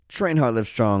Train Hard, Live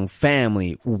Strong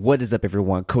family. What is up,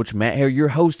 everyone? Coach Matt here, your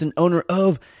host and owner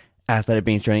of Athletic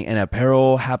Beings Training and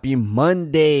Apparel. Happy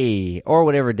Monday, or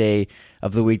whatever day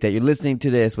of the week that you're listening to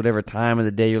this, whatever time of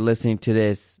the day you're listening to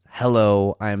this.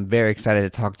 Hello, I'm very excited to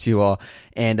talk to you all.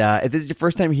 And if this is your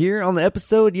first time here on the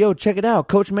episode, check it out.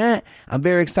 Coach Matt, I'm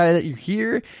very excited that you're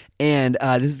here. And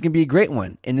this is going to be a great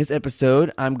one. In this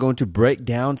episode, I'm going to break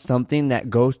down something that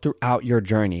goes throughout your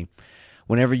journey.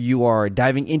 Whenever you are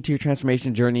diving into your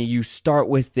transformation journey, you start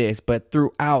with this, but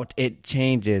throughout it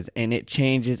changes and it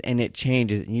changes and it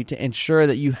changes. And you need to ensure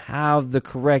that you have the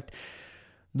correct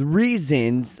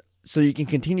reasons so you can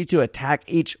continue to attack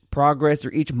each progress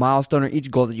or each milestone or each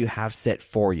goal that you have set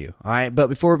for you. All right. But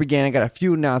before we begin, I got a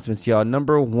few announcements, y'all.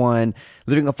 Number one,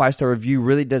 leaving a 5-star review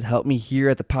really does help me here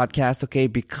at the podcast. Okay.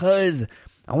 Because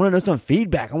I want to know some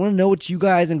feedback. I want to know what you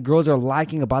guys and girls are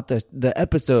liking about the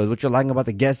episodes, what you're liking about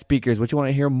the guest speakers, what you want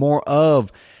to hear more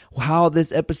of, how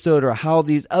this episode or how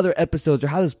these other episodes or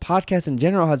how this podcast in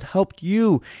general has helped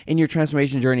you in your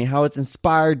transformation journey, how it's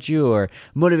inspired you or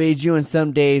motivated you in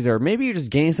some days, or maybe you're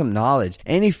just gaining some knowledge.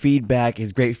 Any feedback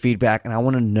is great feedback, and I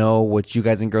want to know what you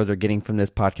guys and girls are getting from this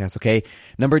podcast, okay?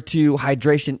 Number two,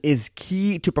 hydration is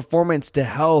key to performance, to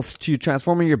health, to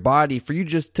transforming your body, for you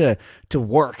just to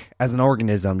work as an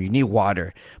organism. You need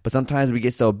water. But sometimes we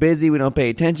get so busy, we don't pay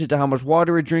attention to how much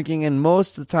water we're drinking, and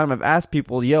most of the time I've asked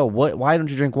people, why don't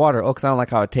you drink water? Oh, because I don't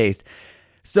like how it tastes.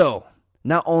 So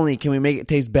not only can we make it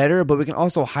taste better, but we can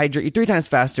also hydrate you 3 times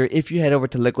faster if you head over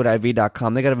to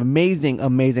liquidiv.com. They got amazing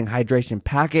hydration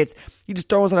packets. You just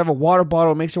throw those out of a water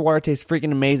bottle, makes your water taste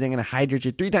freaking amazing, and it hydrates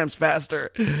you 3 times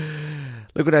faster.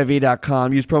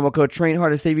 liquidiv.com. Use promo code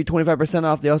TRAINHARD to save you 25%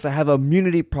 off. They also have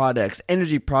immunity products,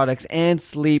 energy products, and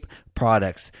sleep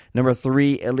products. Number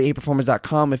 3,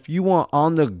 eliteperformance.com. If you want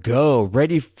on the go,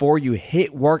 ready for you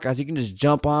hit workouts, you can just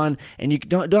jump on and you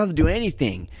don't have to do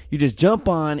anything. You just jump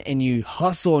on and you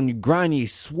hustle and you grind, and you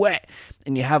sweat,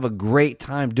 and you have a great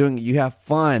time doing it. You have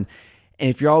fun. And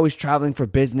if you're always traveling for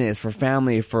business, for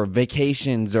family, for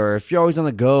vacations, or if you're always on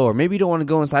the go, or maybe you don't want to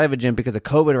go inside of a gym because of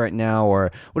COVID right now,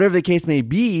 or whatever the case may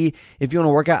be, if you want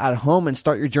to work out at home and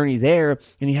start your journey there,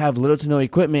 and you have little to no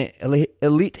equipment,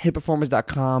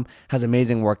 elitehitperformance.com has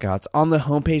amazing workouts. On the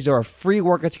homepage, there are free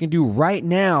workouts you can do right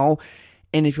now.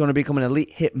 And if you want to become an Elite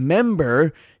Hit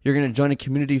member, you're going to join a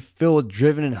community filled with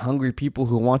driven and hungry people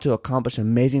who want to accomplish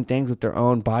amazing things with their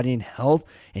own body and health.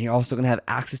 And you're also going to have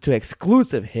access to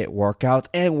exclusive HIIT workouts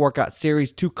and workout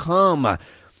series to come.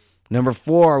 Number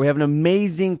 4, we have an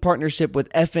amazing partnership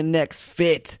with FNX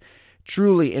Fit.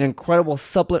 Truly an incredible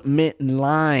supplement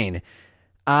line.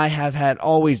 I have had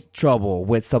always trouble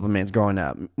with supplements growing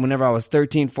up. Whenever I was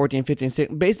 13, 14, 15,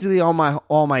 16, basically all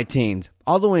my teens,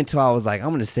 all the way until I was like, I'm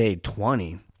going to say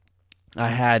 20. I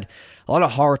had a lot of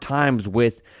hard times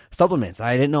with supplements.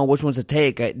 I didn't know which ones to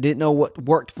take. I didn't know what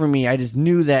worked for me. I just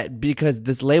knew that because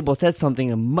this label said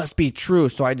something, it must be true.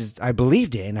 So I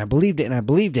believed it and I believed it and I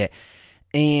believed it.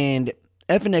 And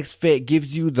FNX Fit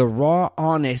gives you the raw,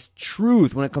 honest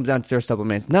truth when it comes down to their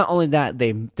supplements. Not only that,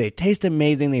 they taste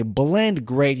amazing. They blend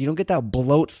great. You don't get that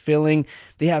bloat feeling.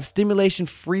 They have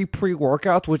stimulation-free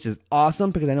pre-workouts, which is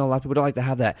awesome because I know a lot of people don't like to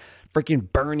have that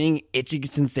freaking burning, itchy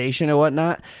sensation or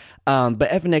whatnot. But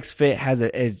FNX Fit has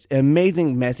an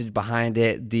amazing message behind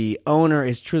it. The owner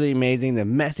is truly amazing. The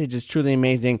message is truly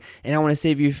amazing. And I want to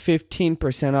save you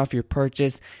 15% off your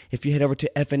purchase if you head over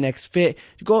to FNX Fit.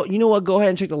 Go ahead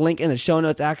and check the link in the show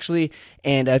notes, actually.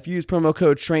 And if you use promo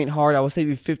code TRAINHARD, I will save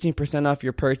you 15% off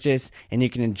your purchase, and you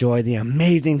can enjoy the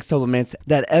amazing supplements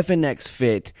that FNX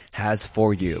Fit has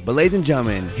for you. But ladies and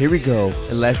gentlemen, here we go,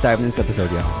 and let's dive into this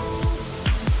episode, y'all.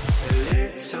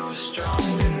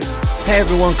 Hey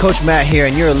everyone, Coach Matt here,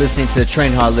 and you're listening to the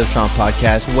Train Hard, Live Strong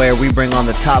podcast, where we bring on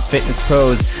the top fitness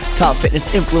pros, top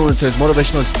fitness influencers,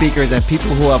 motivational speakers, and people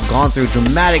who have gone through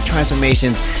dramatic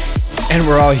transformations, and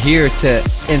we're all here to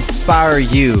inspire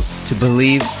you to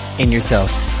believe in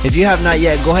yourself. If you have not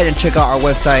yet, go ahead and check out our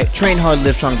website,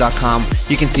 trainhardlivestrong.com.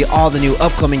 You can see all the new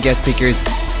upcoming guest speakers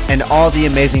and all the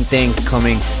amazing things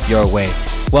coming your way.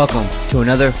 Welcome to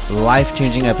another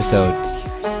life-changing episode.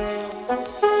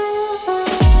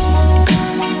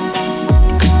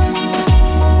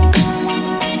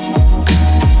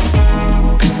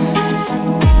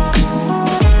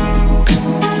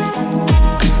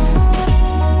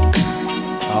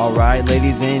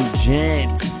 Ladies and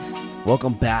gents,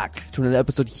 welcome back to another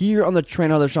episode here on the Train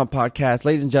Hard, Live Strong podcast.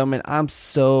 Ladies and gentlemen,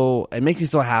 it makes me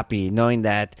so happy knowing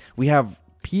that we have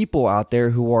people out there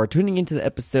who are tuning into the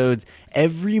episodes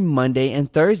every Monday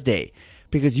and Thursday.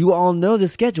 because you all know the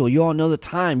schedule. You all know the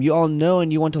time. You all know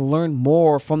and you want to learn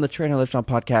more from the Train Hard Live Strong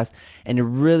podcast. And it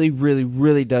really, really,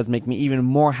 really does make me even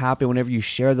more happy whenever you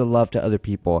share the love to other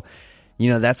people.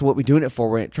 That's what we're doing it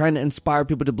for. We're trying to inspire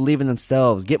people to believe in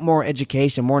themselves, get more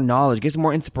education, more knowledge, get some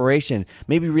more inspiration,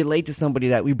 maybe relate to somebody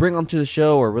that we bring onto the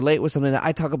show or relate with something that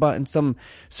I talk about in some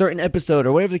certain episode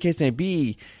or whatever the case may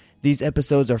be. These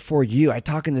episodes are for you. I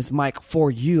talk in this mic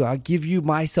for you. I give you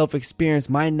my self-experience,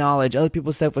 my knowledge, other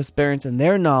people's self-experience and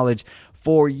their knowledge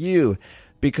for you,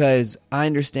 because I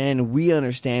understand, we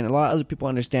understand, a lot of other people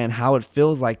understand how it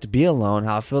feels like to be alone,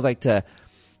 how it feels like to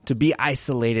be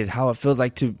isolated, how it feels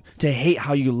like to hate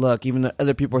how you look, even though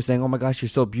other people are saying, oh my gosh, you're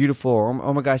so beautiful, or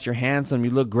oh my gosh, you're handsome,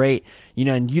 you look great,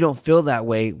 and you don't feel that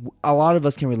way. A lot of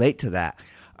us can relate to that.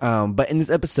 But in this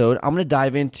episode, I'm going to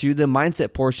dive into the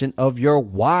mindset portion of your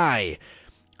why,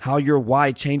 how your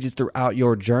why changes throughout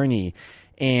your journey.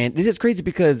 And this is crazy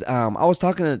because I was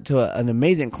talking to an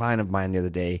amazing client of mine the other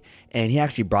day, and he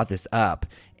actually brought this up.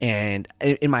 And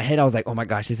in my head, I was like, oh my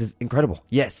gosh, this is incredible.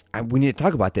 Yes, we need to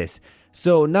talk about this.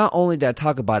 So not only did I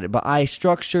talk about it, but I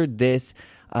structured this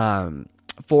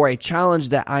for a challenge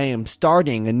that I am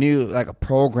starting, a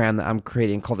program that I'm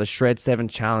creating called the Shred 7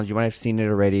 Challenge. You might have seen it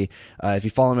already. If you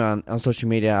follow me on social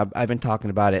media, I've been talking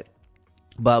about it.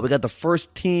 But we got the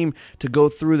first team to go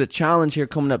through the challenge here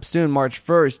coming up soon, March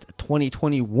 1st,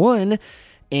 2021.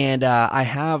 And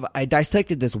I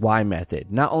dissected this why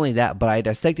method. Not only that, but I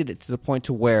dissected it to the point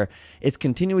to where it's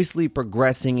continuously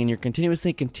progressing and you're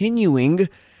continuously continuing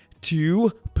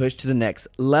to push to the next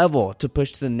level, to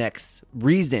push to the next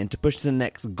reason, to push to the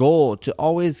next goal, to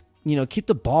always, keep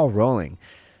the ball rolling.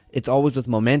 It's always with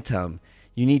momentum.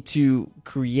 You need to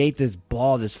create this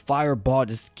ball, this fireball,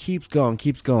 just keeps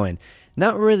going.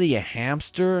 Not really a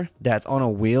hamster that's on a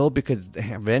wheel, because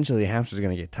eventually the hamster's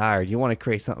going to get tired. You want to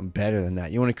create something better than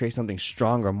that. You want to create something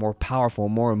stronger, more powerful,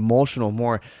 more emotional,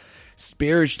 more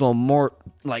spiritual, more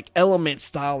like element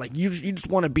style. Like you just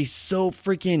want to be so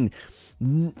freaking...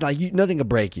 nothing can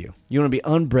break you. You want to be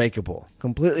unbreakable,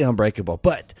 completely unbreakable.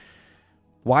 But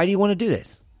why do you want to do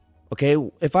this? Okay,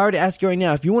 if I were to ask you right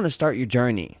now, if you want to start your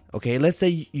journey, okay, let's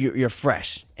say you're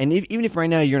fresh, and even if right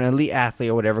now you're an elite athlete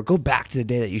or whatever, go back to the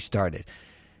day that you started.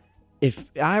 If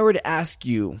I were to ask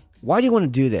you, why do you want to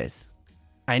do this?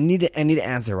 I need to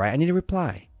answer, right? I need a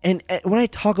reply. And when I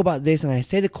talk about this and I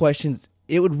say the questions,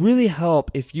 it would really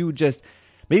help if you just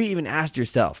maybe even ask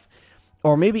yourself,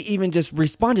 or maybe even just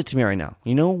responded to me right now.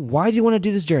 Why do you want to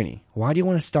do this journey? Why do you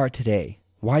want to start today?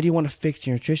 Why do you want to fix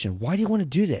your nutrition? Why do you want to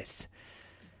do this?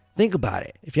 Think about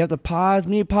it. If you have to pause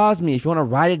me. If you want to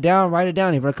write it down, write it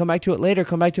down. If you want to come back to it later,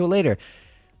 come back to it later.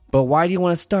 But why do you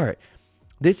want to start?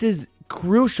 This is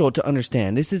crucial to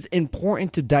understand. This is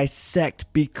important to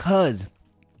dissect, because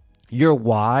your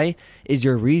why is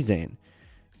your reason.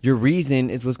 Your reason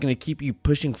is what's going to keep you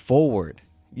pushing forward.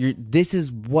 This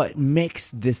is what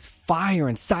makes this fire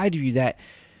inside of you that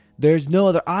there's no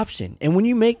other option. And when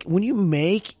you make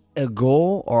a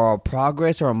goal or a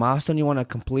progress or a milestone you want to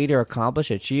complete or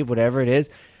accomplish, achieve, whatever it is,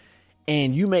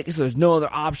 and you make it so there's no other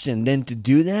option than to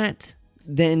do that,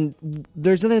 then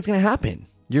there's nothing that's going to happen.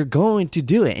 You're going to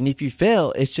do it. And if you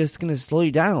fail, it's just going to slow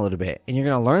you down a little bit. And you're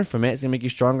going to learn from it. It's going to make you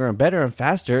stronger and better and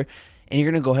faster. And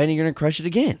you're going to go ahead and you're going to crush it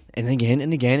again and again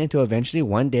and again until eventually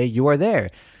one day you are there.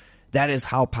 That is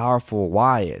how powerful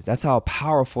why is. That's how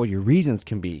powerful your reasons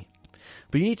can be.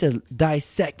 But you need to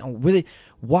dissect on really,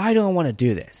 why do I want to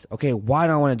do this? Okay, why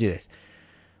do I want to do this?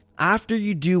 After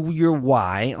you do your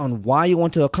why on why you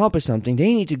want to accomplish something, then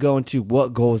you need to go into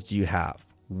what goals do you have?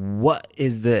 What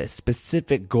is the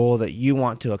specific goal that you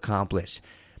want to accomplish?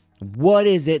 What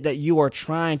is it that you are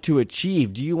trying to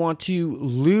achieve? Do you want to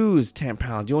lose 10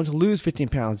 pounds? Do you want to lose 15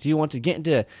 pounds? Do you want to get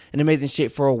into an amazing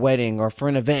shape for a wedding or for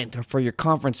an event or for your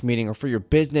conference meeting or for your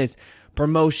business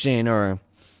promotion, or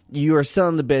you are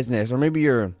selling the business, or maybe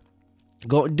you're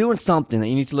doing something that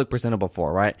you need to look presentable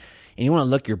for, right? And you want to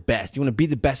look your best. You want to be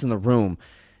the best in the room.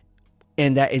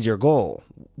 And that is your goal.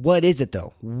 What is it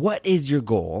though? What is your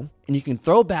goal? And you can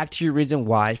throw back to your reason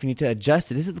why if you need to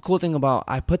adjust it. This is the cool thing about,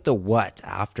 I put the what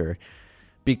after,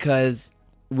 because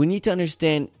we need to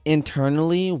understand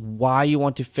internally why you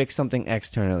want to fix something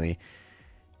externally.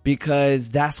 Because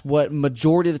that's what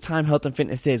majority of the time health and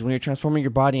fitness is. When you're transforming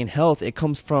your body and health, it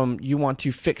comes from you want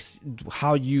to fix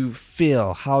how you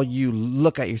feel, how you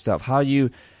look at yourself, how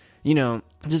you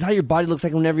just how your body looks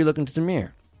like whenever you look into the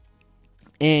mirror.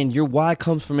 And your why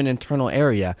comes from an internal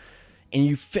area. and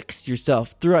you fix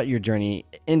yourself throughout your journey,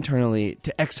 internally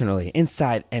to externally,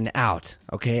 inside and out.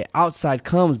 Okay, outside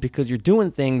comes because you're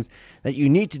doing things that you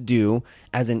need to do,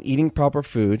 as in eating proper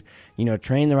food,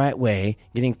 training the right way,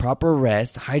 getting proper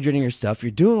rest, hydrating yourself.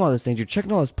 You're doing all those things, you're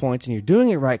checking all those points, and you're doing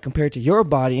it right compared to your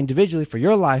body individually for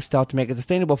your lifestyle to make it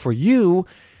sustainable for you.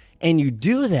 And you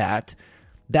do that,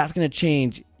 that's going to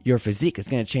change your physique. It's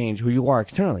going to change who you are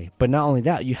externally. But not only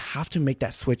that, you have to make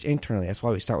that switch internally. That's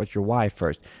why we start with your why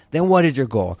first. Then what is your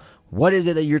goal? What is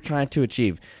it that you're trying to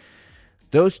achieve?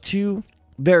 Those two,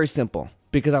 very simple,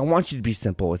 because I want you to be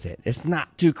simple with it. It's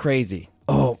not too crazy.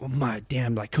 Oh my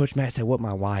damn, like Coach Matt said, what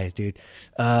my why is, dude.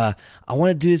 I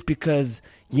want to do this because,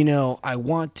 I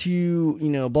want to,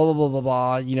 blah, blah, blah,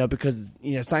 blah, blah, because,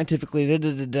 scientifically,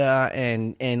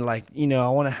 and like, I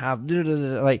want to have,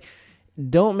 like,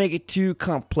 don't make it too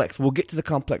complex. We'll get to the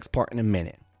complex part in a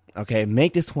minute. Okay,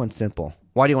 make this one simple.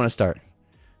 Why do you want to start?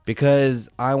 Because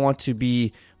I want to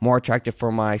be more attractive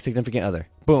for my significant other.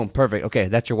 Boom, perfect. Okay,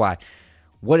 that's your why.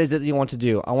 What is it that you want to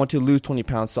do? I want to lose 20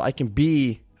 pounds so I can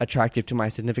be attractive to my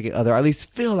significant other. Or at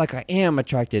least feel like I am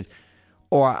attracted,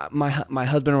 or my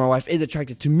husband or my wife is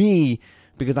attracted to me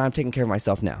because I'm taking care of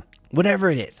myself now. Whatever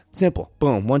it is. Simple.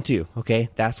 Boom. 1, 2. Okay,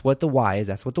 that's what the why is.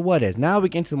 That's what the what is. Now we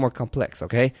get into the more complex.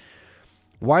 Okay.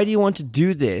 Why do you want to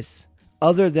do this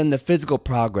other than the physical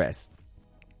progress?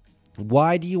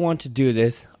 Why do you want to do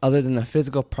this other than the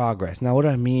physical progress? Now, what do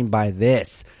I mean by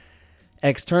this?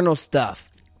 External stuff,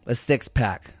 a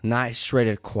 6-pack, nice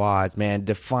shredded quads, man,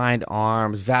 defined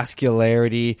arms,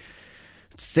 vascularity,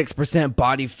 6%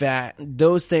 body fat.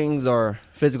 Those things are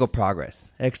physical progress,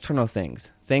 external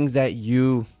things that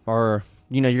you are,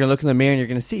 you're going to look in the mirror and you're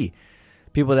going to see.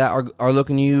 People that are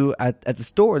looking at you at the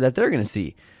store that they're going to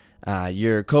see.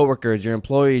 Your coworkers, your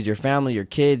employees, your family, your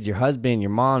kids, your husband,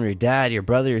 your mom, your dad, your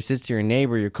brother, your sister, your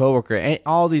neighbor, your coworker, and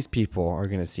all these people are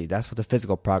going to see. That's what the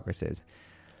physical progress is.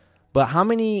 But how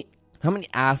many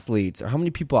athletes or how many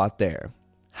people out there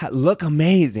look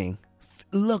amazing,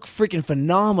 look freaking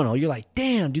phenomenal? You're like,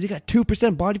 damn, dude, they got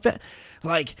 2% body fat.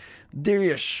 Like,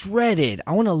 they're shredded.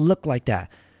 I want to look like that.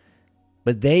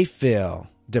 But they feel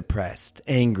depressed,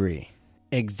 angry,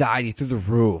 anxiety through the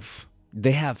roof.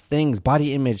 They have things,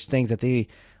 body image things that they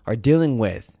are dealing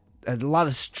with, a lot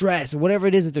of stress, whatever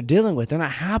it is that they're dealing with. They're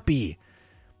not happy.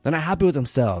 They're not happy with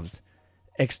themselves.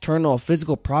 External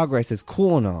physical progress is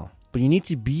cool and all, but you need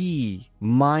to be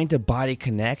mind to body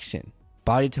connection,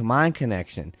 body to mind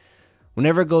connection.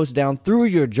 Whenever it goes down through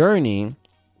your journey,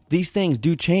 these things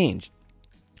do change.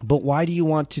 But why do you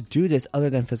want to do this other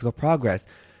than physical progress?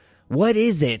 What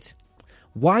is it?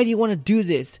 Why do you want to do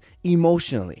this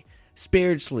emotionally,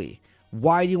 spiritually?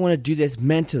 Why do you want to do this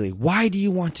mentally? Why do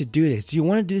you want to do this? Do you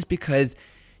want to do this because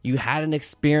you had an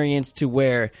experience to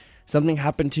where something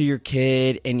happened to your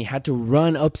kid and you had to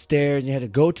run upstairs and you had to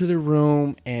go to the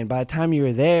room, and by the time you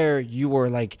were there, you were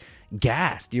like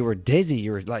gassed, you were dizzy,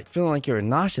 you were like feeling like you were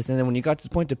nauseous, and then when you got to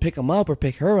the point to pick him up or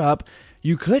pick her up,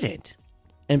 you couldn't.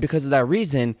 And because of that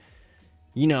reason,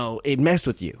 it messed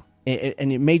with you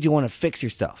and it made you want to fix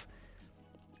yourself.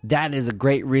 That is a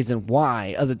great reason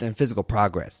why, other than physical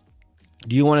progress.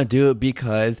 Do you want to do it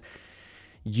because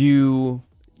you're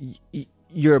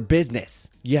a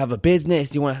business? You have a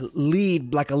business. You want to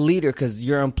lead like a leader because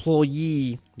your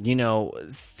employee,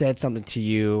 said something to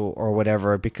you or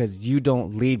whatever, because you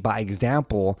don't lead by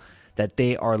example that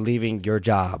they are leaving your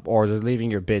job or they're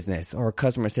leaving your business, or a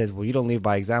customer says, well, you don't lead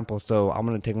by example, so I'm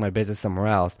going to take my business somewhere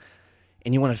else.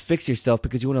 And you want to fix yourself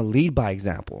because you want to lead by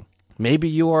example. Maybe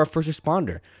you are a first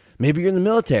responder. Maybe you're in the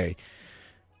military.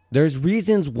 There's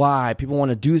reasons why people want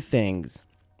to do things,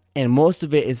 and most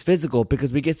of it is physical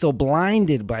because we get so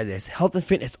blinded by this. Health and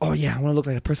fitness, oh yeah, I want to look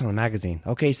like a person on a magazine.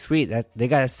 Okay, sweet. That they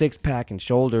got a 6-pack and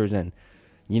shoulders and,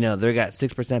 they got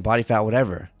 6% body fat,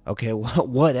 whatever. Okay,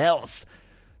 what else?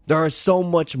 There is so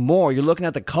much more. You're looking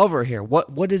at the cover here.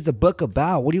 What is the book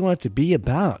about? What do you want it to be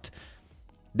about?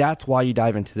 That's why you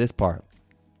dive into this part.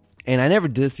 And I never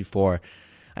did this before.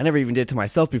 I never even did it to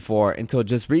myself before until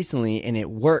just recently, and it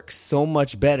works so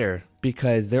much better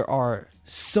because the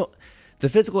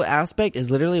physical aspect is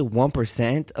literally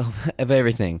 1% of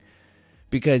everything,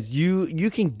 because you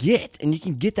can get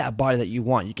that body that you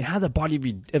want. You can have the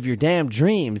body of your damn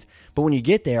dreams, but when you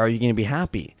get there, are you going to be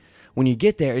happy? When you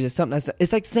get there, is it something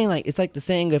it's like the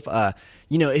saying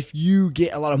if you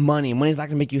get a lot of money's not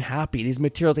going to make you happy. These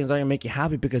material things aren't going to make you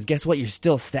happy because guess what? You're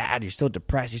still sad. You're still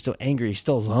depressed. You're still angry. You're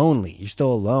still lonely. You're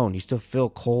still alone. You still feel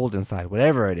cold inside.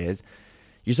 Whatever it is,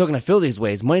 you're still going to feel these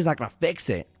ways. Money's not going to fix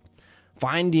it.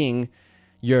 Finding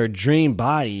your dream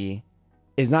body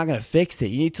is not going to fix it.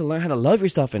 You need to learn how to love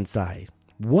yourself inside.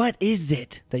 What is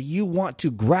it that you want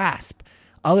to grasp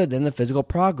other than the physical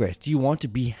progress? Do you want to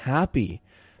be happy?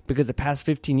 Because the past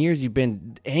 15 years, you've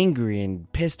been angry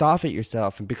and pissed off at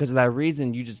yourself. And because of that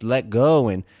reason, you just let go.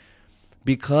 And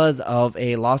because of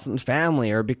a loss in the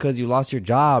family, or because you lost your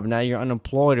job, now you're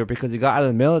unemployed, or because you got out of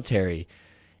the military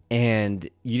and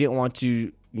you didn't want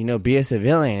to, be a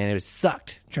civilian, and it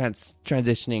sucked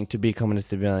transitioning to becoming a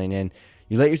civilian, and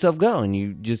you let yourself go and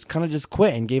you just kind of just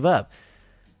quit and gave up.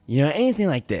 Anything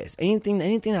like this, anything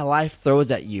that life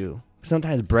throws at you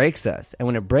sometimes breaks us. And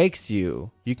when it breaks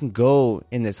you, you can go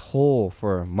in this hole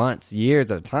for months,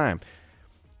 years at a time.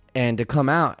 And to come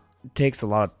out takes a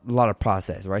lot of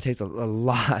process, right? It takes a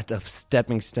lot of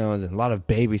stepping stones and a lot of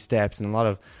baby steps and a lot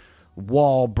of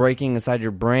wall breaking inside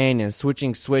your brain and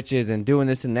switching switches and doing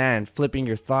this and that and flipping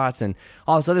your thoughts and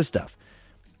all this other stuff.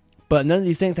 But none of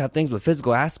these things have things with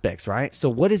physical aspects, right? So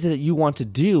what is it that you want to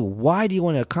do? Why do you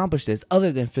want to accomplish this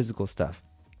other than physical stuff?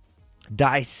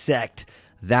 Dissect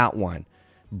that one.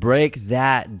 Break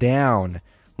that down.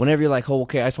 Whenever you're like, oh,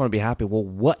 okay, I just want to be happy. Well,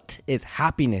 what is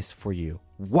happiness for you?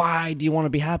 Why do you want to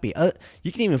be happy?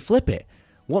 You can even flip it.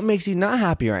 What makes you not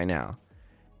happy right now?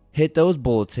 Hit those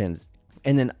bulletins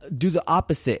and then do the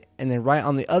opposite. And then right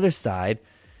on the other side,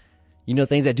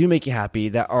 things that do make you happy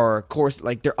that are, of course,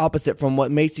 like they're opposite from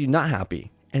what makes you not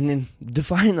happy. And then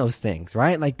define those things,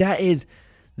 right? Like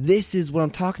this is what I'm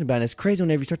talking about. And it's crazy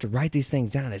whenever you start to write these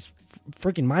things down. It's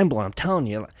freaking mind blowing. I'm telling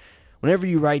you, whenever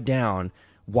you write down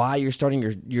why you're starting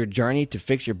your journey to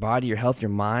fix your body, your health, your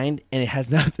mind, and it has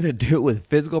nothing to do with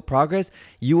physical progress,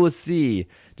 you will see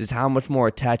just how much more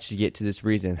attached you get to this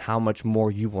reason, how much more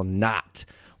you will not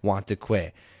want to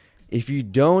quit. If you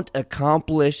don't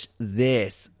accomplish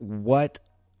this, what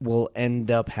will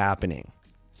end up happening?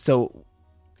 So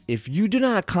if you do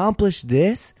not accomplish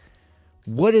this,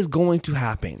 what is going to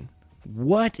happen?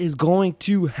 What is going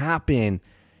to happen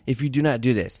if you do not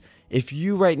do this? If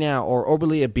you right now are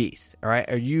overly obese, all right,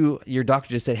 or your doctor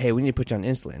just said, hey, we need to put you on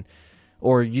insulin,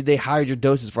 or they hired your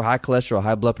doses for high cholesterol,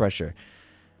 high blood pressure,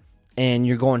 and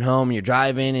you're going home and you're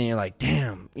driving and you're like,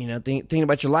 damn, thinking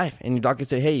about your life, and your doctor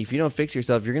said, hey, if you don't fix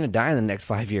yourself, you're going to die in the next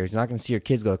 5 years. You're not going to see your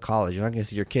kids go to college. You're not going to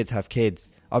see your kids have kids,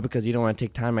 all because you don't want to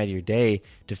take time out of your day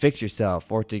to fix yourself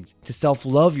or to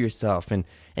self-love yourself and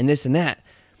this and that.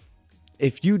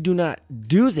 If you do not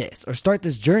do this or start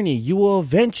this journey, you will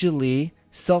eventually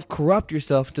self-corrupt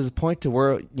yourself to the point to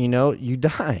where, you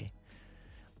die.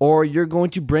 Or you're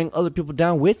going to bring other people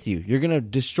down with you. You're going to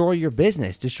destroy your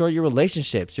business, destroy your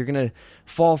relationships. You're going to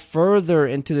fall further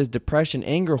into this depression,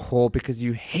 anger hole because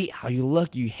you hate how you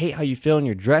look. You hate how you feel in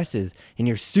your dresses, in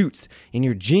your suits, in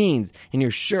your jeans, in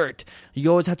your shirt.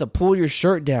 You always have to pull your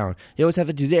shirt down. You always have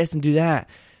to do this and do that.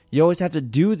 You always have to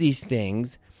do these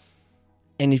things.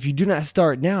 And if you do not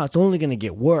start now, it's only going to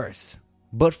get worse.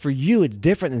 But for you, it's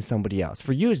different than somebody else.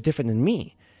 For you, it's different than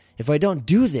me. If I don't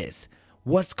do this,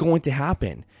 what's going to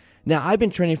happen? Now, I've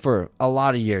been training for a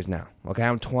lot of years now. Okay,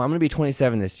 I'm going to be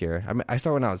 27 this year. I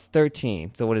started when I was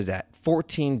 13. So what is that?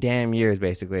 14 damn years,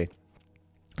 basically.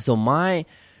 So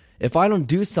if I don't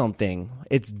do something,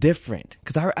 it's different.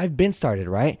 Because I've been started,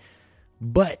 right?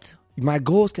 But my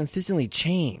goals consistently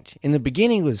change. In the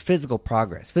beginning, it was physical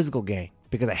progress, physical gain.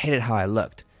 Because I hated how I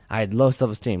looked. I had low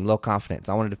self-esteem, low confidence.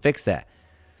 I wanted to fix that.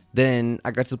 Then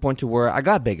I got to the point to where I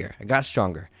got bigger. I got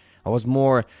stronger. I was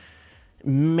more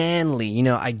manly,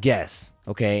 I guess.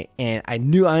 Okay. And I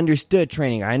understood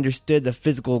training. I understood the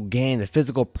physical gain, the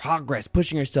physical progress,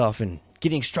 pushing yourself and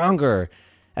getting stronger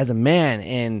as a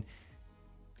man.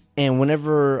 And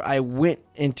whenever I went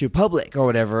into public or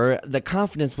whatever, the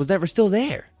confidence was never still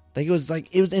there. It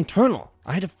was internal.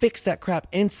 I had to fix that crap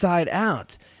inside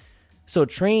out. So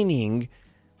training,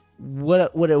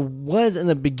 what it was in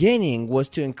the beginning was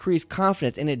to increase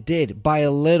confidence, and it did by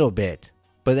a little bit,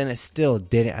 but then it still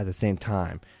didn't at the same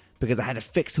time because I had to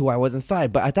fix who I was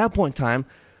inside. But at that point in time,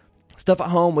 stuff at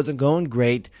home wasn't going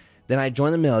great. Then I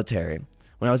joined the military.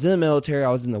 When I was in the military,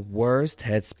 I was in the worst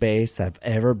headspace I've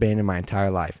ever been in my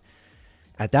entire life.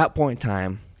 At that point in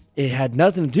time, it had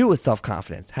nothing to do with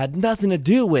self-confidence, had nothing to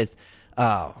do with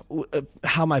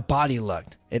how my body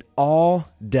looked. It all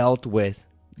dealt with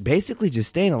basically just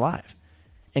staying alive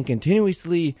and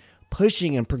continuously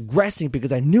pushing and progressing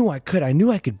because I knew I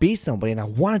could be somebody, and I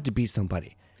wanted to be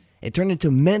somebody. It turned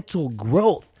into mental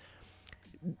growth,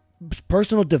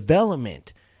 personal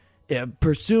development,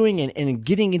 pursuing and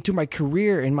getting into my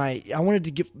career and I wanted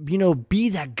to be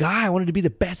that guy. I wanted to be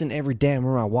the best in every damn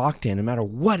room I walked in, no matter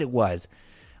what it was.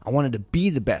 I wanted to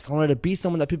be the best. I wanted to be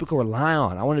someone that people could rely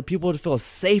on. I wanted people to feel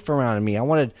safe around me. I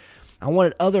wanted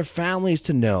other families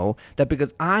to know that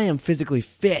because I am physically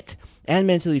fit and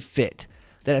mentally fit,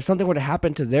 that if something were to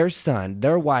happen to their son,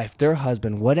 their wife, their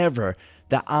husband, whatever,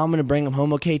 that I'm going to bring them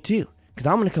home okay too. Because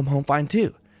I'm going to come home fine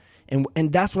too.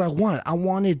 And that's what I wanted. I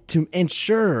wanted to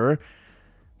ensure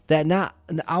that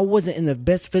I wasn't in the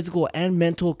best physical and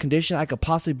mental condition I could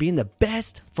possibly be, in the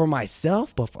best for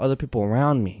myself, but for other people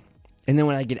around me. And then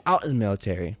when I get out of the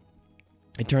military,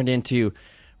 it turned into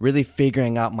really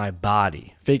figuring out my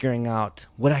body, figuring out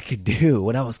what I could do,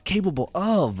 what I was capable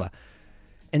of,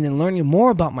 and then learning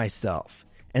more about myself.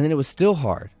 And then it was still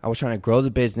hard. I was trying to grow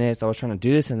the business. I was trying to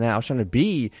do this and that. I was trying to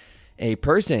be a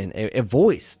person, a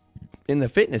voice in the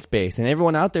fitness space. And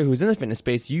everyone out there who's in the fitness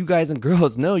space, you guys and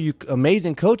girls know, you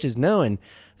amazing coaches know, and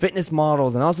fitness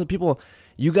models, and also people,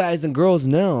 you guys and girls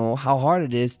know how hard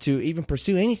it is to even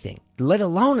pursue anything, let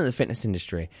alone in the fitness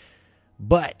industry.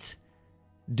 But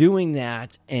doing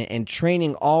that and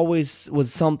training always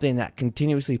was something that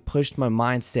continuously pushed my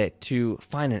mindset to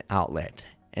find an outlet.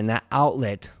 And that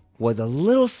outlet was a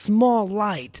little small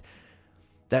light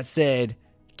that said,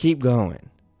 keep going,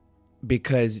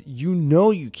 because you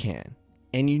know you can,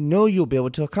 and you know you'll be able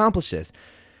to accomplish this.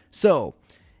 So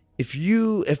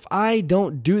if I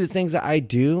don't do the things that I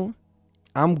do,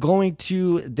 I'm going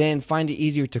to then find it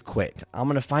easier to quit. I'm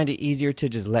going to find it easier to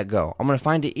just let go. I'm going to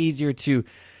find it easier to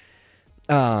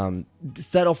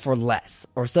settle for less,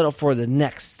 or settle for the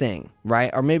next thing,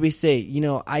 right? Or maybe say,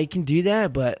 I can do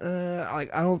that, but I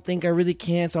don't think I really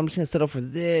can, so I'm just going to settle for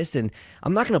this, and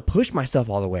I'm not going to push myself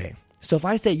all the way. So if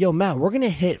I say, yo, Matt, we're going to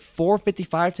hit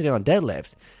 455 today on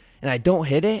deadlifts, and I don't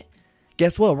hit it,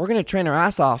 guess what? We're going to train our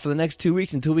ass off for the next 2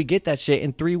 weeks until we get that shit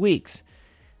in 3 weeks.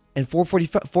 And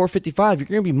 455, you're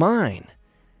going to be mine.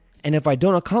 And if I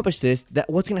don't accomplish this,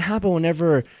 what's going to happen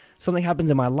whenever something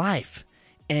happens in my life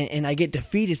and I get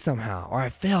defeated somehow, or I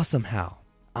fail somehow?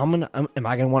 Am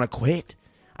I going to want to quit?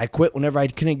 I quit whenever I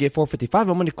couldn't get 455.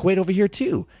 I'm going to quit over here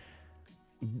too.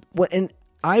 And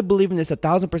I believe in this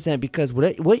 1,000%, because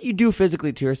what you do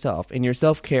physically to yourself in your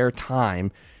self-care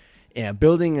time, and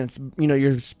building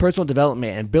your personal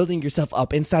development and building yourself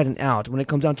up inside and out, when it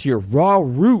comes down to your raw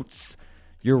roots,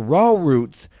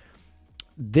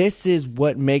 this is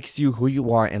what makes you who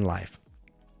you are in life.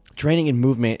 Training and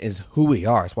movement is who we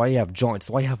are. It's why you have joints. It's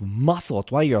why you have muscle.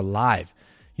 It's why you're alive.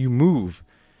 You move,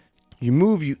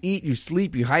 you eat, you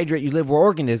sleep, you hydrate, you live. We're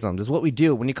organisms. That's what we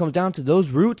do. When it comes down to those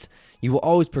roots, you will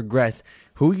always progress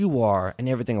who you are and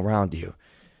everything around you.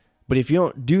 But if you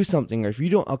don't do something, or if you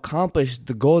don't accomplish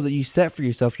the goals that you set for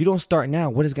yourself, you don't start now,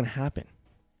 what is going to happen?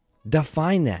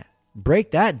 Define that.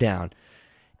 Break that down.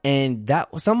 And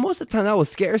most of the time that will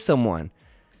scare someone.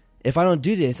 If I don't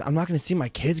do this, I'm not going to see my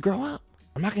kids grow up.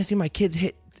 I'm not going to see my kids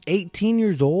hit 18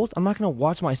 years old. I'm not going to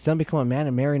watch my son become a man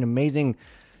and marry an amazing,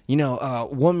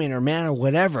 woman or man or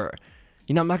whatever.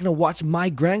 I'm not going to watch my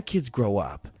grandkids grow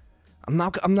up. I'm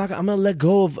going to let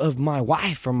go of my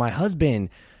wife or my husband,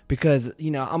 because,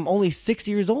 I'm only 6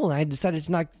 years old and I decided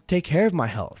to not take care of my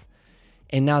health.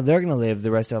 And now they're going to live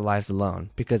the rest of their lives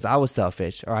alone because I was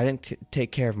selfish, or I didn't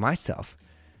take care of myself.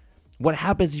 What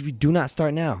happens if you do not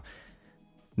start now?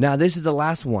 Now, this is the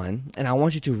last one, and I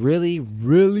want you to really,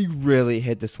 really, really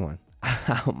hit this one.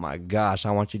 Oh my gosh,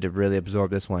 I want you to really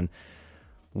absorb this one.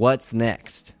 What's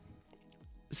next?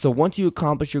 So once you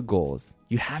accomplish your goals,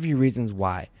 you have your reasons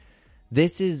why.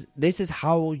 This is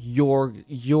how your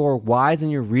whys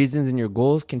and your reasons and your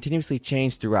goals continuously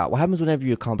change throughout. What happens whenever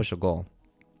you accomplish a goal?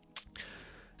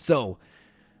 So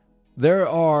there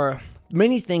are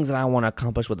many things that I want to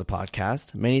accomplish with the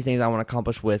podcast, many things I want to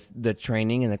accomplish with the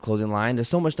training and the clothing line. There's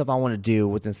so much stuff I want to do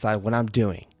with inside what I'm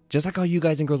doing. Just like how you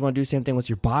guys and girls want to do the same thing with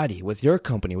your body, with your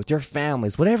company, with your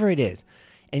families, whatever it is.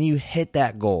 And you hit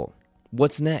that goal.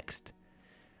 What's next?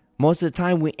 Most of the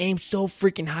time we aim so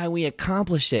freaking high, we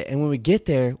accomplish it. And when we get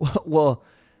there, well,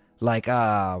 like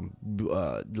I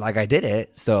did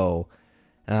it. So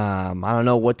I don't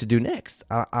know what to do next.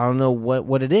 I don't know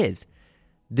what it is.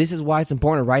 This is why it's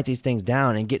important to write these things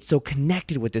down and get so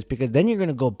connected with this, because then you're going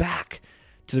to go back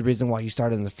to the reason why you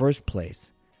started in the first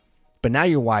place. But now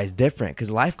your why is different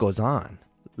because life goes on.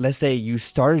 Let's say you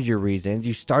started your reasons,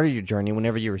 you started your journey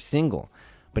whenever you were single,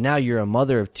 but now you're a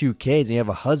mother of 2 kids and you have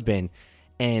a husband,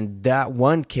 and that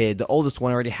one kid, the oldest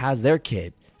one, already has their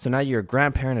kid. So now you're a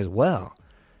grandparent as well.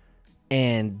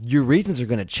 And your reasons are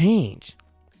going to change.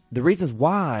 The reasons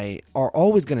why are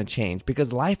always going to change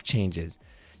because life changes.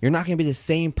 You're not going to be the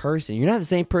same person. You're not the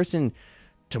same person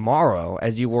tomorrow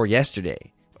as you were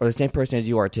yesterday, or the same person as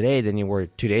you are today than you were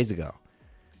 2 days ago.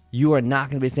 You are not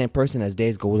going to be the same person as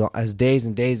days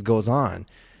and days goes on,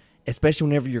 especially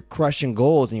whenever you're crushing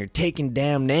goals and you're taking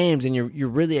damn names and you're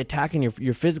really attacking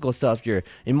your physical self, your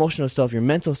emotional self, your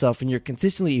mental self, and you're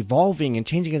consistently evolving and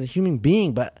changing as a human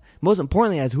being, but most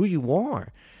importantly as who you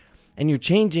are. and you're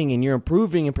changing and you're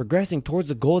improving and progressing towards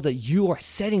the goals that you are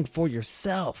setting for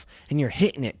yourself, and you're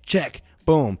hitting it, check,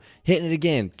 boom, hitting it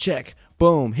again, check,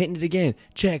 boom, hitting it again,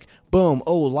 check, boom.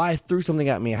 Oh, life threw something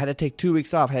at me. I had to take 2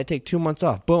 weeks off. I had to take 2 months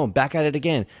off. Boom, back at it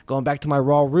again. Going back to my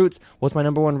raw roots. What's my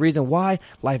number one reason why?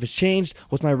 Life has changed.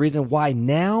 What's my reason why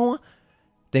now?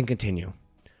 Then continue.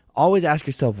 Always ask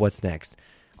yourself what's next.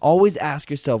 Always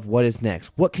ask yourself what is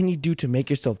next. What can you do to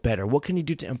make yourself better? What can you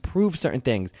do to improve certain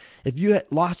things? If you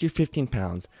had lost your 15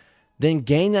 pounds, then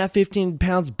gain that 15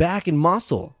 pounds back in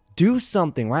muscle. Do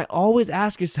something, right? Always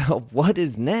ask yourself what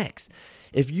is next.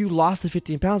 If you lost the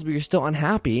 15 pounds but you're still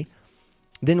unhappy,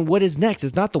 then what is next?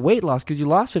 It's not the weight loss because you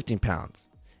lost 15 pounds.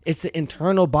 It's the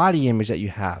internal body image that you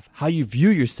have, how you view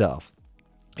yourself.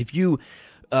 If you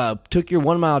took your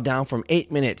 1 mile down from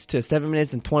 8 minutes to 7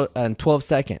 minutes and 12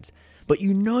 seconds, but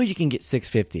you know you can get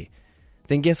 650,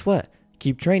 then guess what?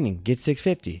 Keep training, get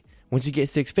 650. Once you get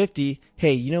 650,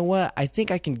 hey, you know what? I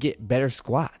think I can get better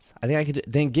squats. I think I could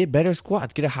then get better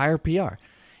squats, get a higher PR.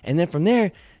 And then from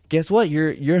there, guess what?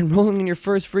 You're enrolling in your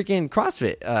first freaking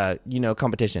CrossFit,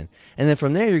 competition. And then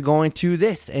from there, you're going to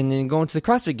this and then going to the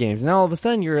CrossFit Games. And now all of a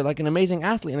sudden, you're like an amazing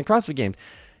athlete in the CrossFit Games.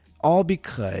 All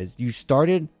because you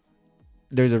started.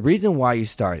 There's a reason why you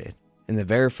started in the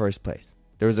very first place.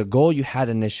 There was a goal you had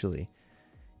initially.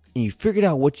 And you figured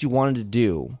out what you wanted to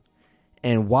do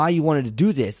and why you wanted to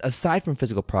do this aside from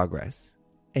physical progress.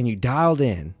 And you dialed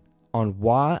in on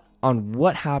what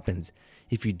happens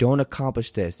if you don't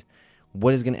accomplish this.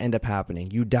 What is going to end up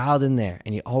happening? You dialed in there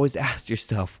and you always asked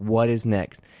yourself, what is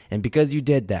next? And because you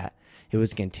did that, it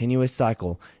was a continuous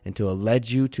cycle until it led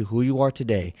you to who you are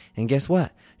today. And guess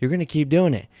what? You're going to keep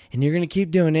doing it, and you're going to keep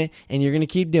doing it, and you're going to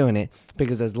keep doing it,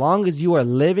 because as long as you are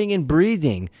living and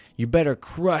breathing, you better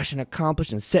crush and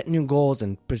accomplish and set new goals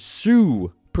and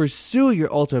pursue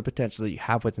your ultimate potential that you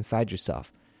have within inside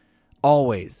yourself.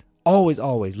 Always. Always,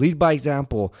 always lead by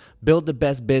example, build the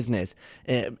best business,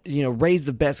 raise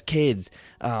the best kids,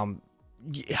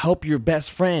 help your best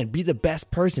friend, be the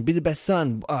best person, be the best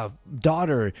son,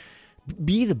 daughter,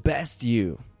 be the best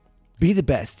you,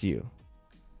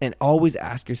 and always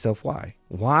ask yourself why.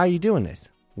 Why are you doing this?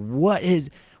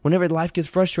 Whenever life gets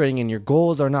frustrating and your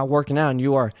goals are not working out and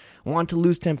you are wanting to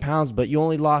lose 10 pounds, but you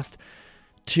only lost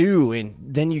 2, and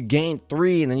then you gained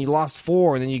 3, and then you lost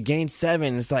 4, and then you gained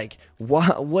 7. It's like,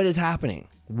 what is happening?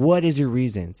 What is your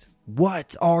reasons?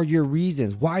 What are your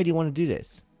reasons? Why do you want to do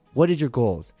this? What is your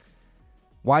goals?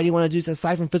 Why do you want to do this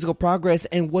aside from physical progress?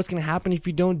 And what's going to happen if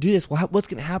you don't do this? What's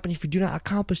going to happen if you do not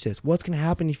accomplish this? What's going to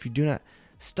happen if you do not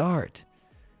start?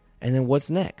 And then what's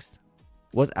next?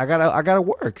 I gotta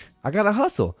work. I gotta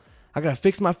hustle. I gotta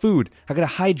fix my food. I gotta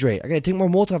hydrate. I gotta take more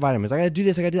multivitamins. I gotta do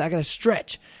this. I gotta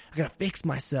stretch. I gotta fix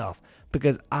myself,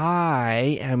 because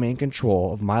I am in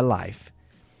control of my life.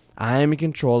 I am in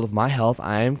control of my health.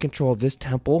 I am in control of this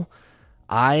temple.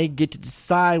 I get to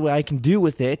decide what I can do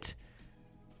with it,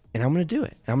 and I'm gonna do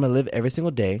it. And I'm gonna live every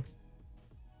single day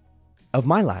of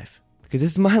my life, because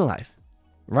this is my life,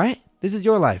 right? This is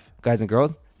your life, guys and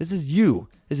girls. This is you.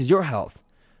 This is your health.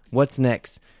 What's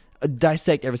next?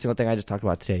 Dissect every single thing I just talked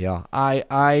about today, y'all.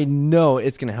 I know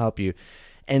it's going to help you.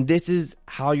 And this is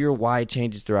how your why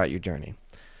changes throughout your journey.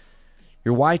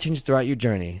 Your why changes throughout your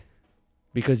journey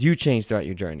because you change throughout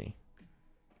your journey.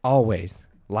 Always.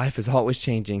 Life is always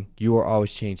changing. You are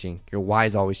always changing. Your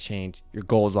whys always change. Your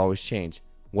goals always change.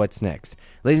 What's next?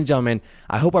 Ladies and gentlemen,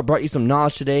 I hope I brought you some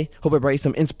knowledge today. Hope I brought you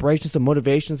some inspiration, some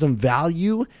motivation, some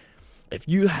value. If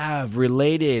you have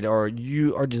related or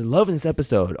you are just loving this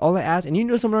episode, all I ask, and you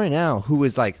know someone right now who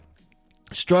is like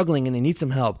struggling and they need some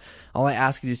help, all I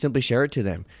ask is you simply share it to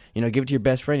them. Give it to your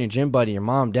best friend, your gym buddy, your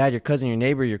mom, dad, your cousin, your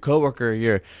neighbor, your coworker,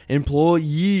 your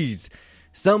employees,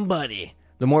 somebody.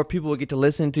 The more people we get to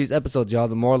listen to these episodes, y'all,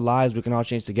 the more lives we can all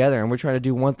change together. And we're trying to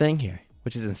do one thing here,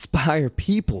 which is inspire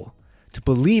people to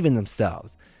believe in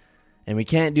themselves. And we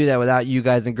can't do that without you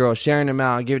guys and girls sharing them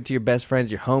out. Give it to your best friends,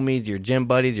 your homies, your gym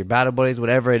buddies, your battle buddies,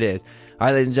 whatever it is. All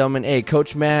right, ladies and gentlemen. Hey,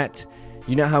 Coach Matt,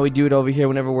 you know how we do it over here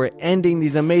whenever we're ending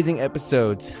these amazing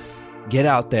episodes. Get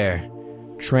out there,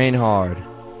 train hard,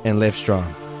 and live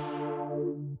strong.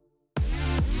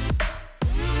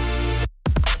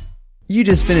 You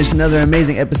just finished another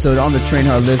amazing episode on the Train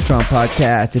Hard, Live Strong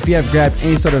podcast. If you have grabbed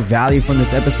any sort of value from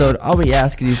this episode, all we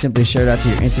ask is you simply share it out to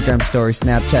your Instagram story,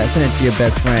 Snapchat, send it to your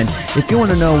best friend. If you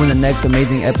want to know when the next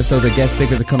amazing episode or guest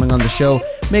speakers are coming on the show,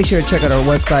 make sure to check out our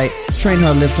website,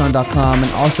 trainhardlivestrong.com.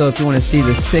 And also, if you want to see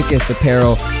the sickest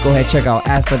apparel, go ahead and check out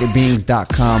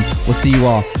athleticbeings.com. We'll see you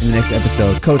all in the next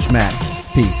episode. Coach Matt,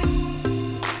 peace.